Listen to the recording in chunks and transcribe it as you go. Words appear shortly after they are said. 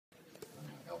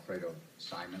Alfredo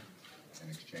Simon in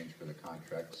exchange for the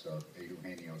contracts of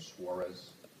Eugenio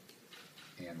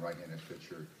and right-handed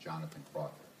pitcher Jonathan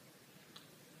Crawford.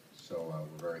 So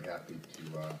we're very happy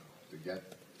to get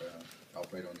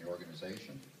Alfredo in the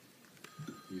organization.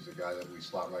 He's a guy that we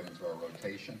slot right into our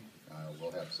rotation.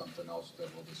 We'll have something else that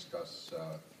we'll discuss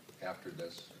after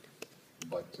this,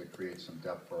 but to create some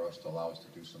depth for us to allow us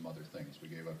to do some other things. We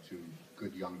gave up 2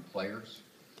 good young players,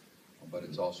 but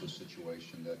it's also a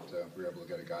situation that we were able to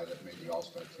get a guy that made the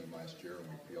All-Star team last year, and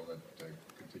we feel that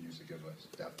continues to give us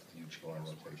depth into our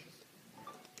rotation.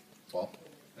 Paul?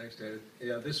 Thanks, David.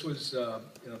 Yeah, this was,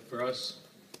 for us,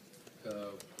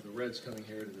 the Reds coming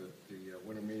here to the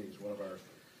winter meetings, one of our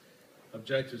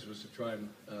objectives was to try and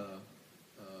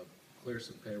clear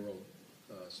some payroll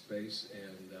space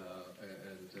and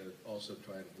also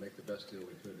try and make the best deal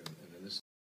we could in